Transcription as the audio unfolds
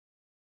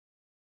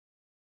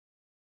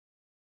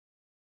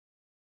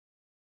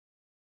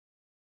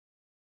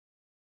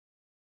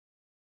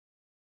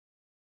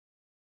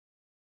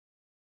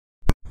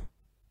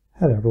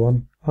Hello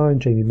everyone, I'm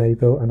Jamie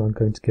Mayville and I'm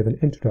going to give an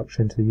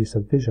introduction to the use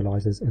of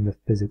visualizers in the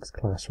physics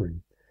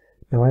classroom.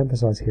 Now I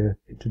emphasize here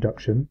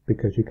introduction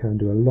because you can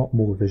do a lot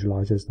more with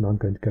visualizers than I'm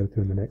going to go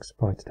through in the next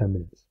 5 to 10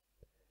 minutes.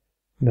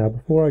 Now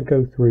before I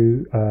go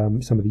through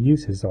some of the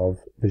uses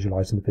of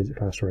visualizers in the physics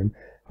classroom,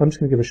 I'm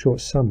just going to give a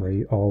short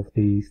summary of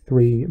the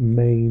 3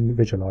 main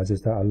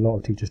visualizers that a lot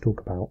of teachers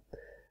talk about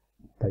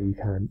that you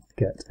can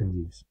get and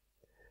use.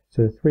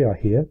 So the 3 are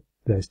here.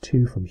 There's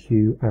 2 from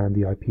Hue and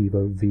the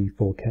IPEVO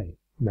V4K.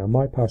 Now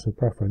my personal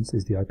preference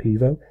is the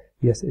IPEVO.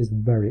 Yes, it is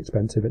very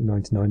expensive at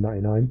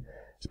 $99.99,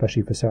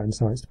 especially for certain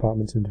science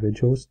departments and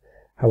individuals.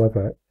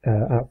 However,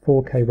 at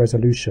 4K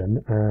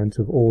resolution and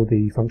with all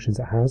the functions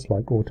it has,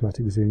 like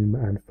automatic zoom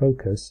and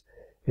focus,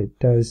 it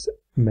does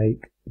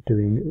make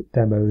doing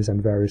demos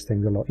and various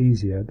things a lot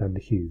easier than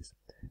the Hues.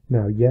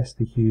 Now yes,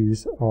 the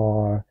Hues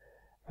are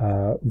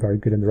very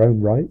good in their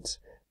own right,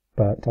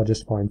 but I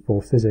just find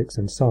for physics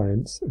and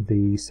science,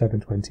 the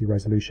 720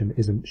 resolution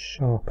isn't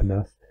sharp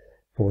enough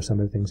for some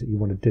of the things that you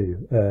want to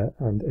do,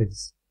 and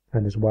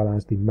as well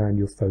as the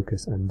manual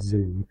focus and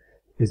zoom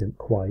isn't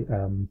quite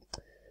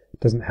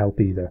doesn't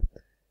help either.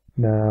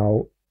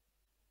 Now,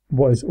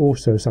 what is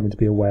also something to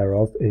be aware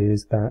of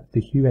is that the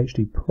Hue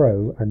HD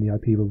Pro and the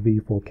IPEVO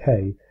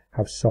V4K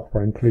have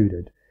software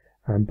included,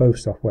 and both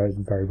software is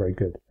very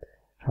good.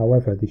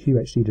 However, the Hue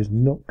HD does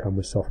not come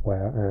with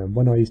software, and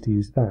when I used to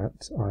use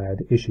that, I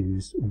had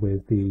issues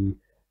with the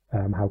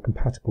how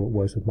compatible it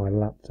was with my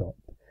laptop.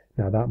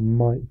 Now that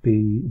might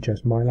be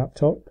just my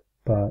laptop,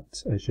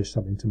 but it's just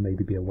something to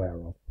maybe be aware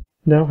of.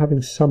 Now,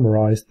 having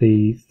summarized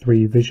the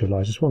 3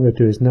 visualizers, what I'm going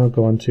to do is now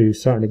go on to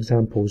certain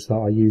examples that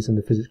I use in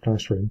the physics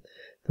classroom.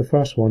 The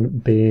first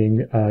one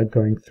being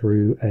going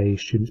through a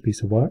student's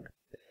piece of work.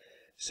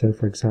 So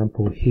for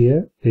example,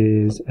 here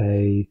is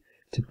a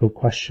typical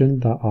question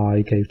that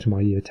I gave to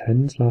my year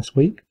 10s last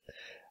week.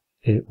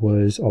 It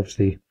was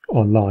obviously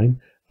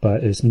online,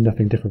 but it's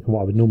nothing different from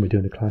what I would normally do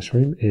in the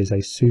classroom. It is a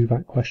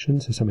SUVAC question,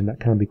 so something that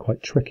can be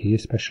quite tricky,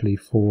 especially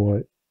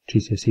for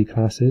GCSE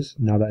classes,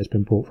 now that it's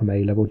been brought from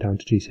A level down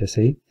to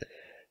GCSE.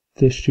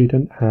 This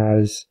student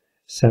has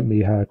sent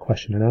me her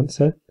question and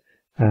answer,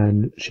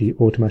 and she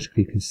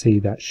automatically can see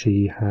that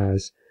she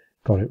has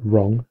got it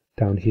wrong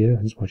down here,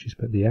 that's why she's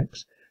put the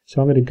X.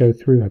 So I'm going to go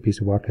through her piece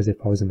of work as if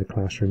I was in the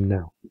classroom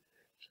now.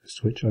 So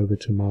switch over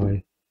to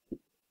my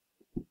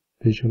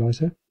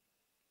visualizer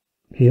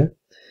here.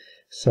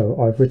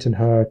 So I've written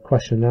her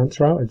question and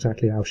answer out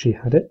exactly how she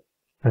had it,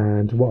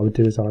 and what I would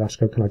do is I would ask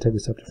her, can I take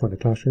this up to front of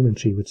the classroom, and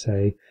she would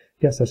say,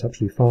 yes, that's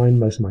absolutely fine.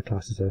 Most of my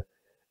classes are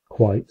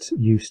quite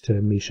used to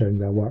me showing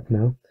their work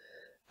now.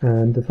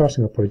 And the first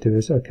thing I'll probably do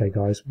is, okay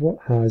guys, what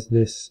has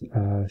this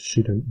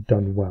student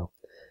done well?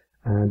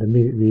 And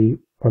immediately,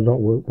 a lot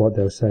of what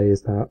they'll say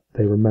is that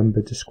they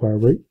remembered the square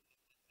root.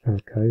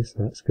 Okay, so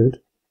that's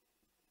good.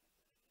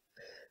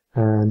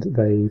 And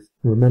they've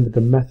remembered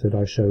the method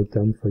I showed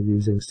them for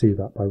using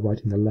SUVAC by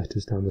writing the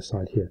letters down the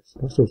side here. So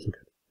that's also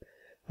good.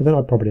 And then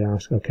I'd probably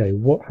ask, okay,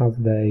 what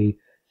have they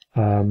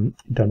done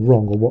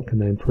wrong, or what can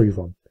they improve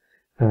on?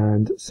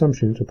 And some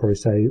students will probably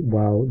say,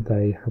 well,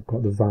 they have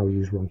got the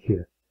values wrong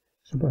here.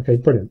 So, okay,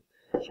 brilliant.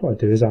 So what I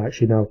do is I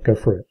actually now go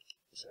through it.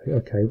 So,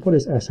 okay, what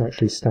does S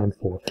actually stand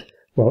for?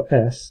 Well,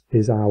 S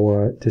is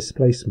our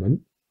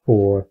displacement,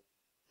 or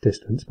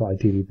distance, but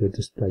ideally the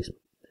displacement.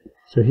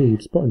 So here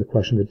you'd spot in the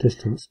question the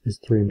distance is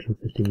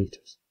 350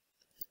 meters.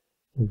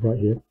 And right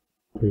here,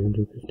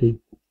 350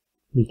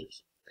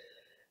 meters.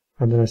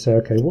 And then I say,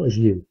 okay, what is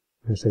U?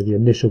 I say the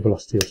initial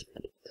velocity or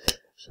speed.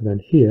 So then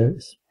here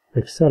it's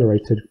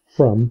accelerated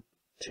from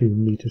 2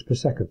 meters per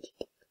second.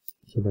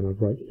 So then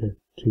I'd write here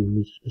 2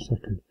 meters per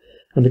second.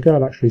 And the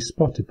girl actually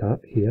spotted that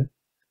here,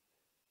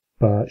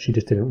 but she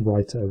just didn't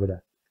write it over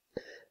there.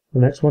 The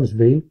next one is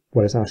V.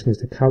 What it's asking is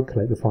to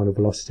calculate the final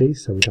velocity,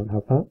 so we don't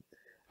have that.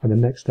 And the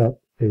next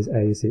up is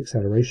A is the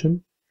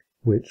acceleration,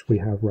 which we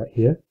have right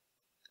here.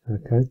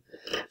 Okay,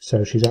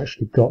 so she's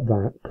actually got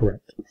that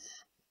correct.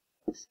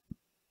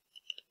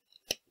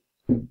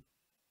 I'm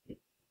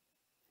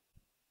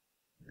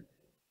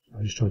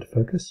just trying to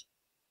focus.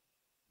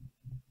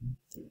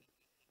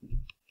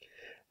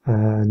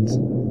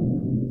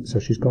 And so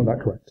she's got that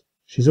correct.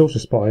 She's also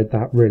spotted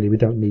that really we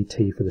don't need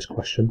T for this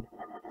question,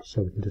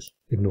 so we can just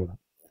ignore that.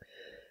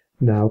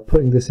 Now,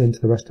 putting this into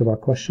the rest of our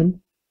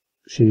question,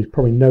 she's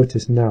probably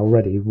noticed now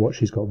already what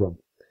she's got wrong.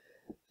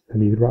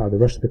 And you could write out the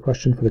rest of the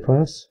question for the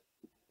class.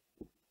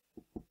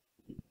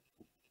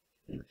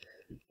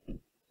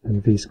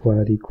 And V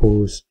squared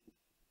equals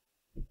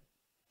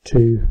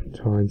 2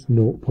 times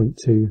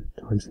 0.2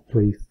 times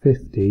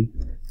 350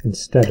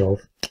 instead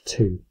of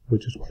 2,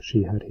 which is what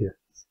she had here.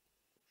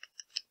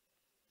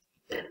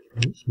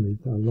 Let's move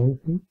that along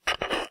here.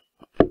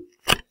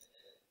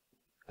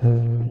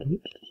 And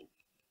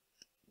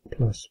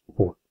plus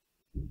 4.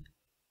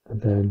 And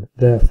then,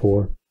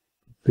 therefore,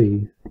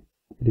 V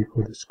would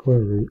equal the square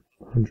root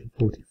of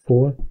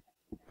 144,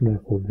 and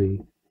therefore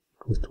V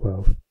equals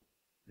 12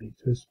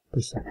 meters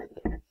per second.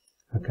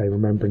 Okay,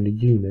 remembering the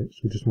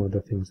units, which is one of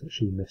the things that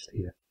she missed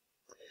here.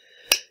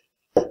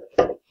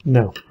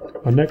 Now,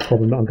 Our next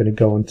problem that I'm going to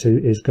go on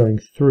to is going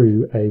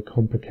through a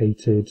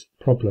complicated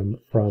problem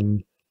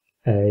from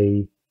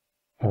a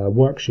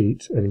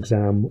worksheet, an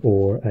exam,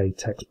 or a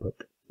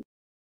textbook.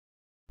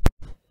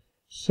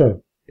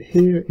 So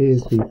here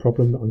is the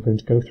problem that I'm going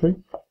to go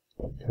through.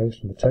 Okay, it's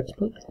from the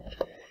textbook.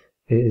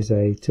 It is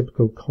a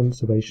typical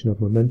conservation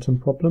of momentum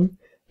problem.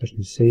 As you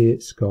can see,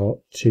 it's got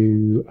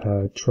two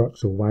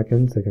trucks or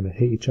wagons. They're going to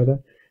hit each other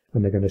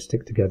and they're going to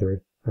stick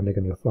together and they're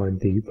going to find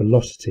the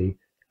velocity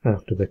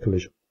after the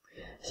collision.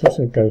 So let's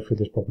go through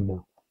this problem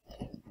now.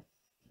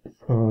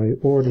 I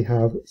already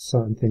have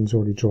certain things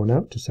already drawn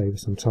out to save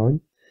us some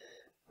time.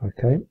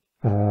 Okay,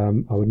 I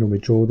would normally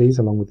draw these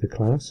along with the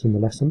class in the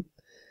lesson.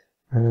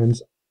 And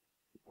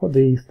what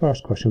the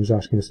first question was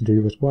asking us to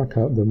do was work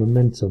out the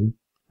momentum,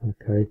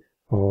 okay,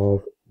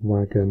 of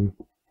wagon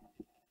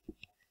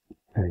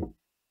A.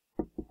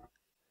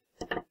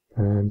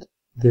 And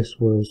this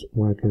was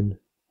wagon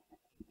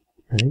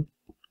A,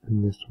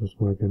 and this was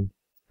wagon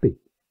B.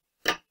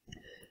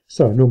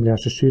 So I normally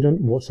ask the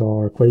student, what's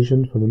our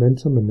equation for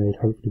momentum, and they'd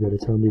hopefully be able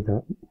to tell me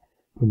that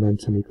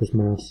momentum equals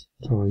mass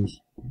times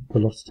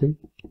velocity.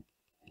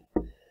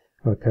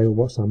 Okay, well,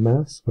 what's our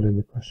mass? Well, in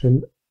the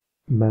question,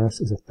 mass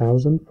is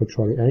 1,000 for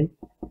trolley A,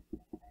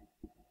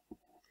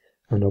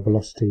 and our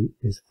velocity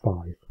is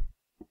 5.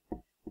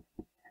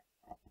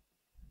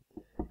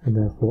 And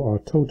therefore our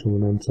total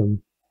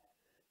momentum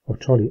of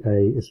trolley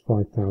A is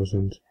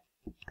 5,000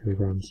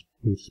 kilograms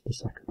meters per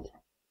second.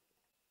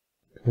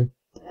 Okay,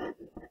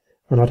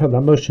 and I'd hope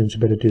that most students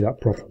would be able to do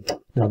that problem.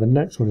 Now the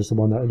next one is the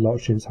one that a lot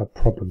of students have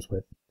problems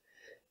with.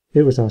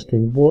 It was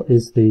asking what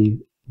is the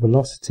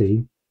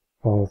velocity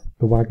of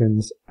the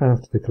wagons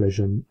after the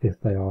collision if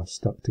they are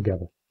stuck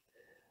together.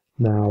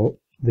 Now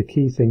the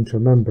key thing to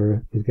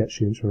remember is get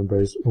students to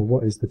remember is, well,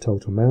 what is the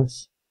total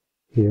mass?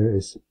 Here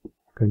is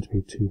going to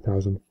be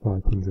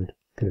 2,500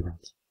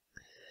 kilograms.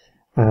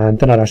 And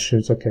then I'd ask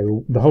students, okay,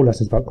 well, the whole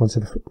lesson is about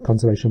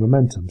conservation of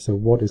momentum, so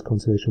what does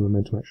conservation of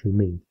momentum actually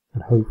mean?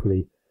 And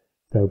hopefully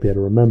they'll be able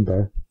to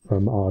remember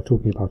from our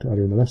talking about it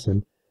earlier in the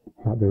lesson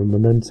that the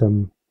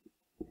momentum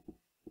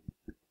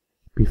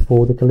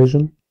before the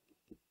collision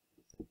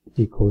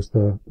equals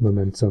the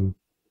momentum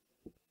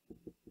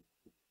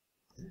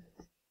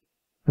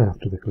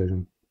after the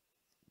collision.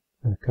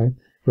 Okay,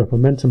 we have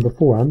momentum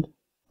beforehand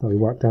that we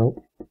worked out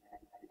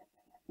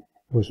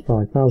was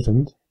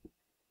 5,000,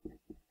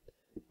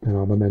 and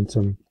our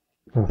momentum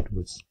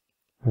afterwards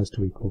has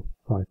to equal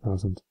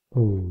 5,000.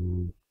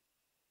 Oh.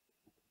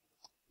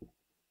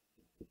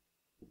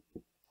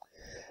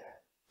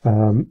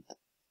 And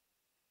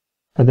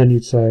then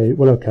you'd say,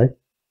 well, okay,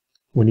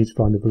 we need to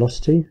find the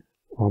velocity.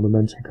 Our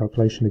momentum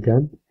calculation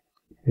again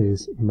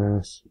is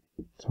mass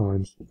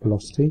times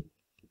velocity.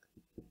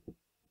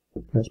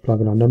 Let's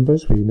plug in our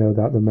numbers. We know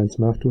that the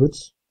momentum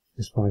afterwards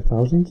is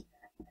 5,000.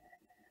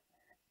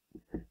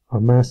 Our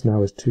mass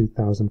now is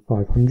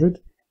 2,500.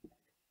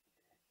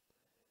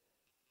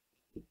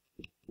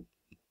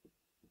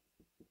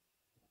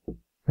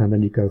 And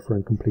then you go for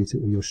and complete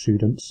it with your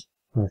students.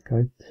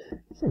 Okay,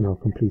 and I'll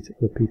complete it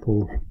for the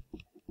people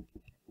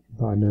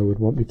that I know would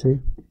want me to.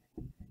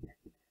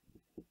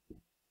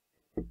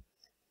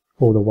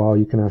 All the while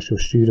you can ask your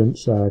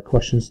students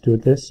questions to do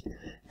with this.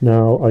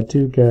 Now I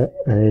do get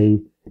a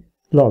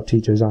lot of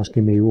teachers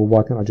asking me, well,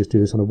 why can't I just do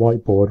this on a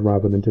whiteboard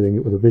rather than doing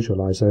it with a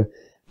visualizer?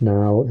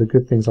 Now the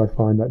good things I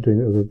find that doing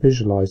it with a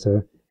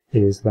visualizer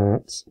is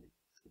that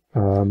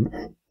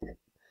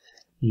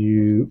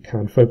you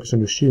can focus on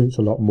your students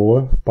a lot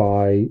more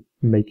by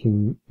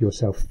making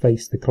yourself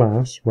face the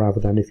class rather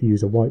than if you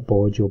use a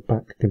whiteboard your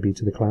back can be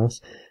to the class,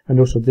 and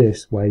also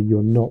this way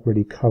you're not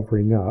really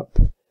covering up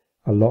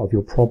a lot of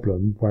your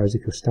problem, whereas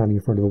if you're standing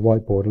in front of a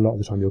whiteboard a lot of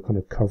the time you're kind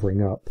of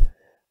covering up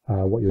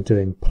what you're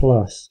doing.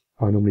 Plus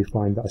I normally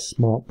find that a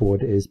smart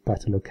board is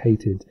better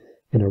located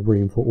in a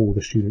room for all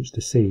the students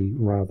to see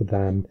rather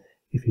than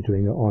if you're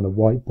doing it on a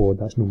whiteboard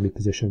that's normally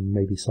positioned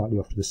maybe slightly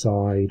off to the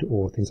side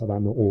or things like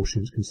that. Not all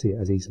students can see it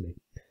as easily.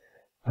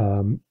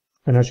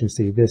 And as you can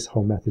see, this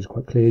whole method is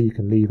quite clear. You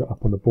can leave it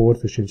up on the board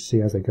for students to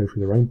see as they go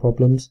through their own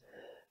problems.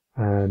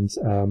 And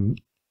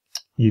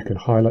you can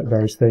highlight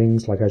various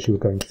things, like as you were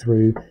going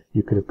through,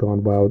 you could have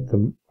gone, well,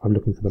 I'm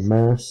looking for the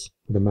mass.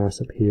 The mass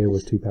up here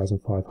was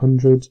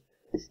 2,500.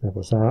 There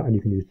was that, and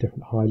you can use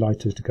different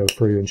highlighters to go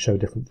through and show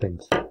different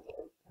things.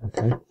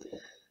 Okay.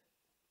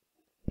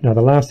 Now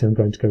the last thing I'm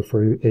going to go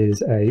through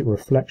is a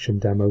reflection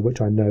demo, which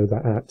I know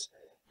that at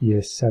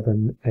year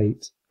 7,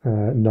 8,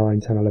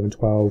 9, 10, 11,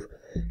 12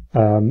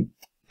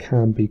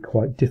 can be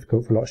quite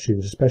difficult for a lot of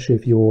students, especially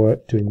if you're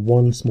doing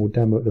one small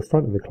demo at the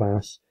front of the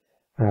class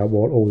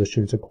while all the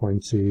students are going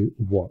to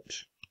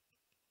watch.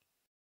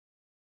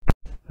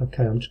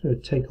 Okay, I'm just going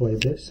to take away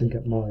this and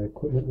get my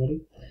equipment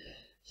ready.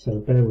 So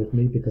bear with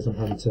me because I'm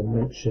having to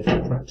makeshift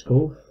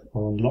practical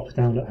on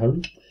lockdown at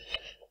home.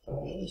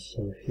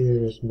 So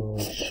here is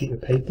my sheet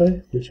of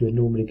paper, which you would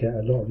normally get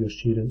a lot of your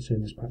students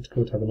in this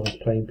practical to have a nice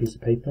plain piece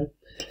of paper,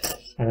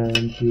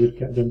 and you would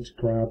get them to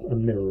grab a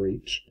mirror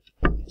each.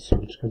 So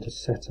I'm just going to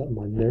set up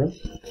my mirror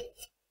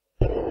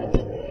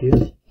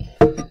here,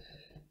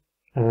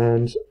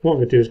 And what I'm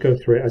going to do is go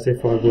through it as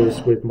if I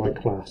was with my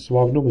class. So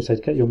I would normally say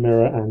to get your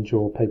mirror and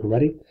your paper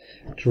ready.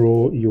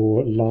 Draw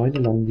your line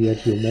along the edge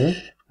of your mirror,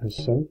 as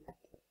so.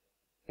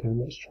 Again,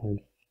 let's try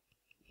and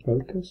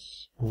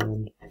focus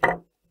on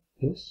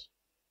this.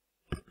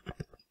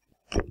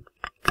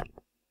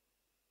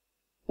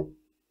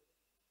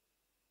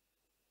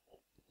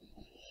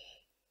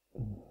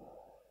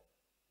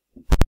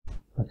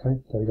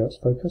 Okay, there we go, it's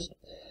focused.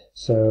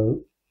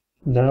 So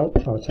now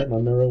I'll take my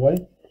mirror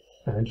away,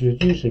 and you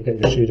usually get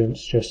your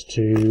students just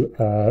to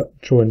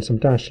draw in some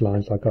dashed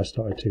lines like I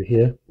started to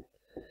here,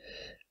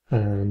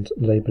 and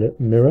label it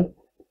mirror.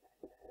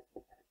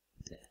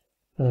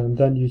 And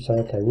then you say,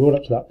 okay, we're all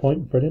up to that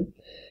point, brilliant.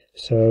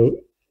 So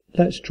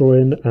let's draw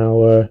in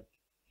our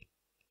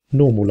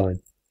normal line.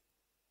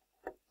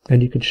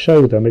 And you could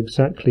show them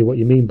exactly what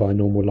you mean by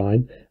normal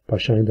line by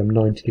showing them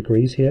 90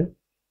 degrees here.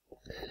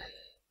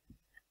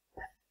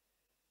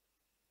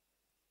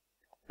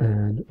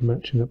 And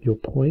matching up your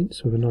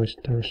points with a nice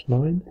dashed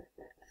line.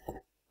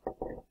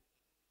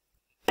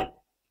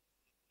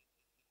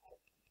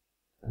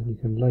 And you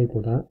can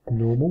label that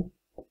normal.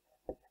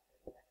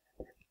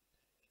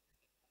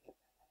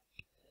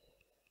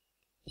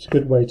 It's a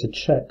good way to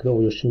check that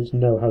all your students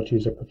know how to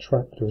use a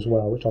protractor as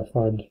well, which I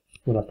find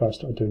when I first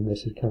started doing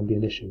this, it can be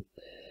an issue.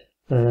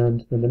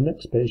 And then the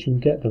next bit is you can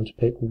get them to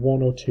pick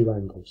one or two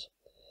angles.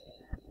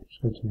 I'm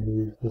just going to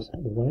move this out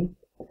of the way.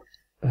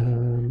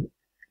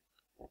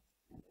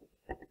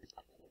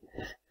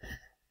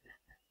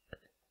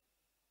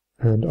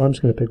 And I'm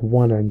just going to pick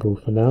one angle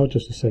for now,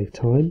 just to save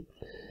time.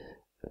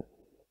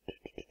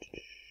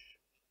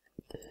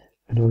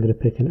 And I'm going to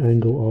pick an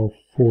angle of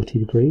 40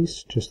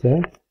 degrees, just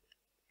there.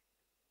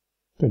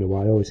 Don't know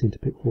why I always seem to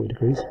pick 40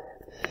 degrees.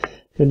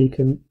 Then you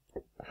can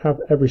have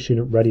every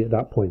student ready at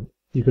that point.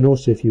 You can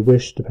also, if you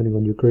wish, depending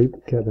on your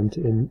group, get them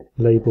to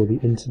label the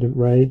incident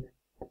ray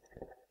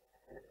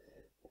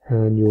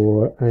and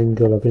your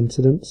angle of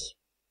incidence.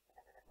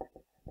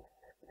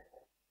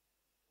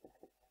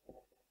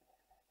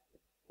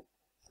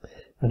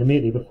 And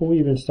immediately, before we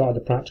even started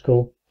the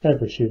practical,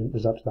 every student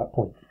is up to that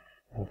point.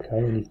 Okay,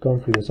 and you've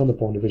gone through this on the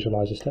board of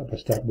Visualiser step by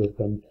step with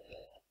them,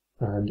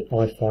 and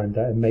I find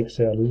that it makes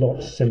it a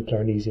lot simpler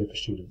and easier for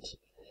students.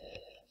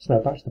 So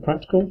now back to the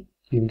practical.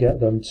 You can get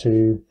them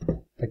to,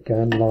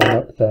 again, line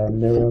up their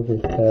mirror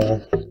with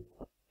their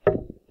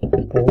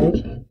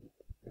board,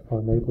 if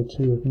I'm able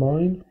to with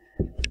mine.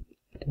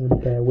 Again,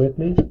 bear with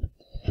me.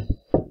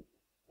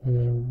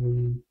 There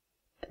we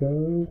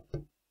go.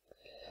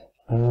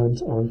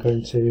 And I'm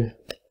going to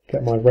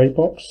get my ray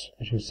box.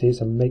 As you can see,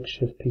 it's a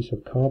makeshift piece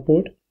of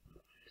cardboard.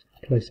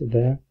 Place it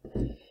there.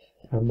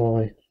 And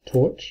my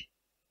torch.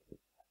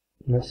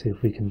 Let's see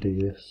if we can do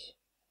this.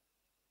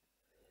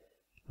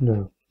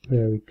 No,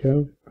 there we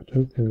go. I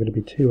don't think I'm going to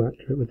be too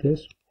accurate with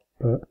this,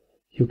 but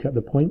you'll get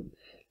the point.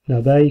 Now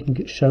there you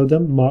can show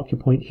them, mark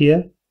your point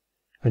here,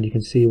 and you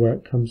can see where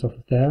it comes off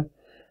of there.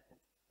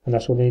 And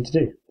that's what we need to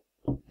do.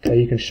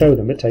 Okay, you can show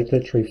them, it takes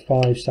literally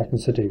 5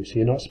 seconds to do, so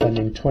you're not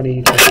spending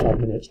 20-25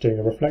 minutes doing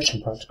a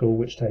reflection practical,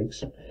 which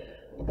takes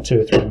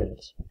 2 or 3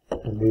 minutes.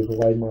 I'll move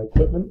away my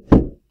equipment,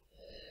 and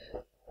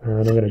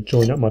I'm going to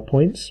join up my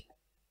points.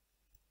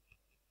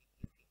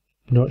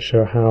 Not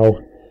sure how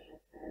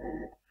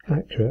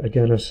accurate,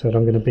 again, as I said,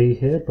 I'm going to be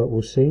here, but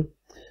we'll see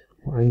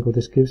what angle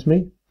this gives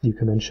me. You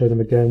can then show them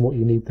again what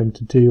you need them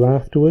to do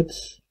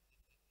afterwards.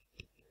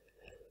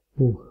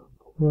 Oh,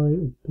 quite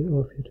a bit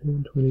off here,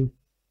 10, 20.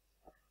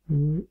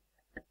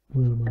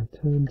 Where am I?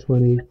 10,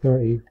 20,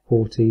 30,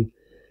 40,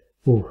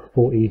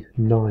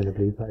 49 I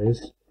believe that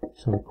is.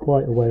 So I'm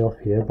quite a way off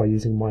here by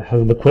using my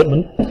home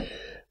equipment.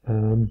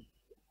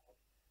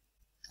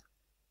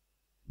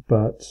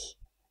 But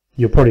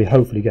you'll probably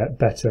hopefully get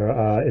better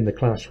in the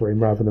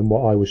classroom rather than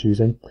what I was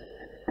using.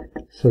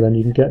 So then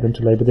you can get them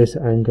to label this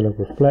angle of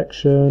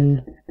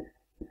reflection,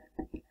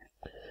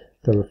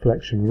 the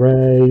reflection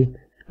ray,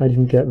 and you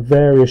can get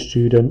various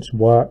students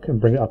work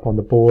and bring it up on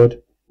the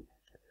board.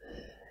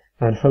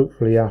 And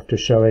hopefully after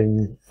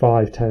showing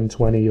 5, 10,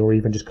 20 or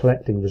even just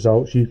collecting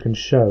results, you can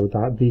show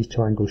that these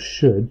two angles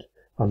should,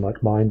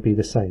 unlike mine, be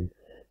the same.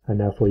 And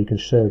therefore you can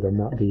show them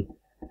that the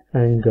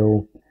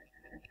angle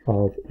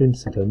of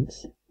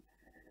incidence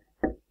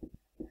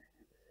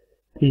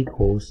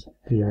equals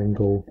the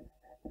angle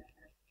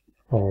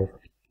of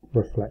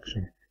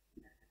reflection.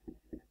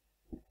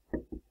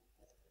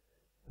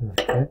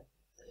 Okay.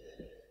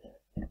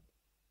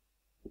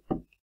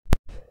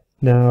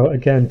 Now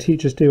again,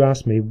 teachers do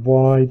ask me,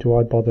 why do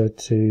I bother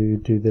to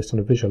do this on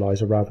a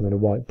visualizer rather than a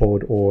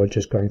whiteboard or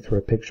just going through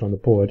a picture on the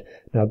board?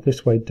 Now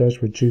this way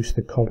does reduce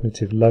the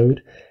cognitive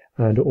load,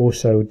 and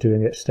also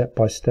doing it step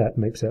by step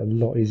makes it a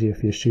lot easier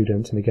for your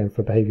students, and again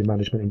for behaviour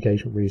management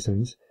engagement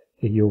reasons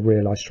you'll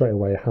realise straight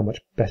away how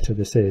much better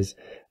this is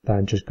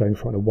than just going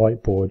for it on a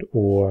whiteboard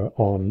or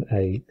on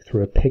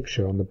through a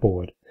picture on the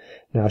board.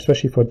 Now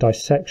especially for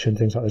dissection,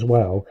 things like that as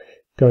well,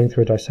 going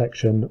through a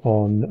dissection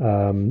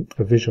on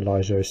a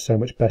visualizer is so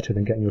much better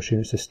than getting your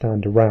students to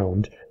stand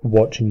around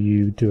watching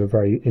you do a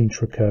very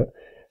intricate,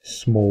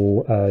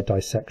 small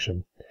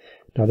dissection.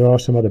 Now there are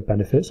some other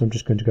benefits. I'm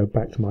just going to go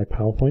back to my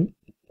PowerPoint.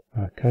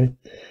 Okay.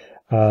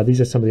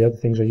 These are some of the other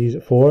things I use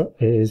it for.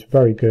 It is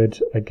very good,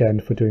 again,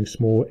 for doing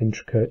small,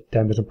 intricate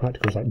demos and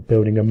practicals, like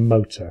building a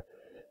motor.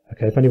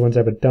 Okay, if anyone's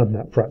ever done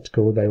that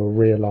practical, they will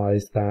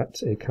realise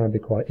that it can be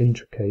quite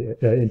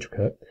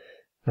intricate,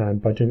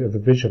 and by doing it with a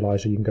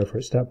visualizer, you can go for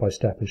it step by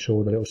step and show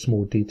all the little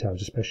small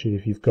details, especially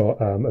if you've got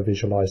a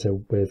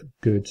visualizer with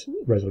good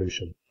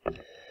resolution.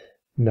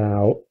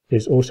 Now,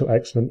 it's also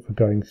excellent for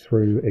going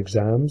through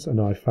exams,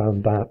 and I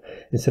found that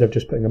instead of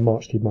just putting a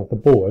mark scheme on the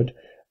board,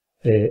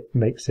 it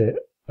makes it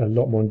a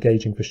lot more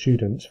engaging for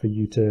students, for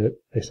you to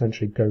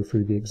essentially go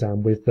through the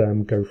exam with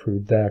them, go through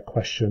their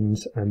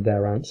questions and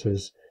their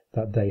answers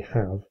that they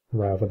have,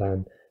 rather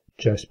than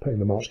just putting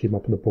the mark scheme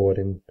up on the board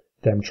and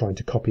them trying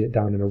to copy it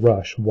down in a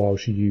rush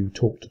whilst you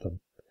talk to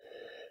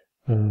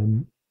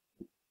them.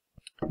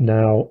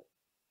 Now,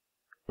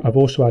 I've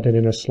also added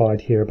in a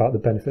slide here about the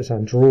benefits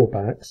and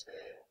drawbacks.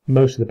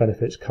 Most of the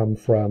benefits come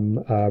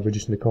from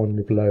reducing the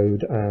cognitive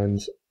load and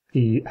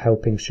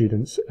helping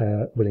students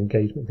with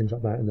engagement, things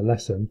like that in the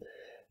lesson.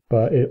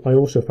 But I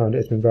also found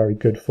it's been very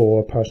good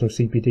for personal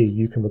CPD.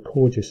 You can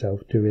record yourself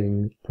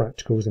doing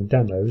practicals and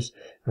demos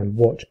and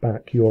watch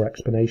back your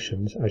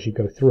explanations as you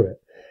go through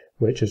it,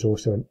 which is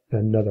also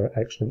another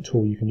excellent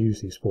tool you can use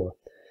these for.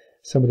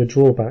 Some of the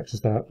drawbacks is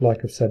that,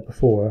 like I've said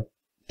before,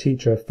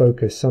 teacher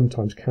focus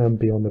sometimes can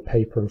be on the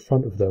paper in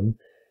front of them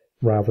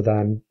rather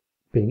than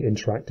being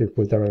interactive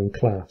with their own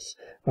class,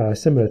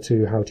 similar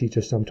to how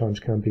teachers sometimes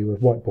can be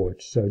with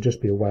whiteboards. So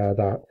just be aware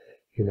that,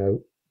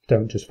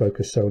 don't just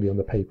focus solely on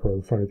the paper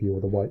in front of you or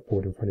the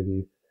whiteboard in front of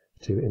you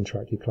to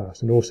interact with your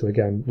class. And also,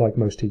 again, like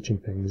most teaching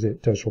things,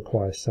 it does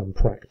require some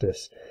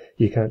practice.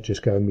 You can't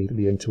just go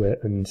immediately into it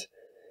and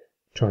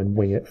try and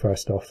wing it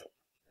first off.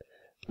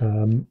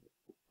 And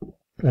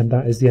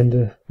that is the end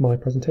of my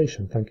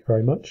presentation. Thank you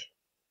very much.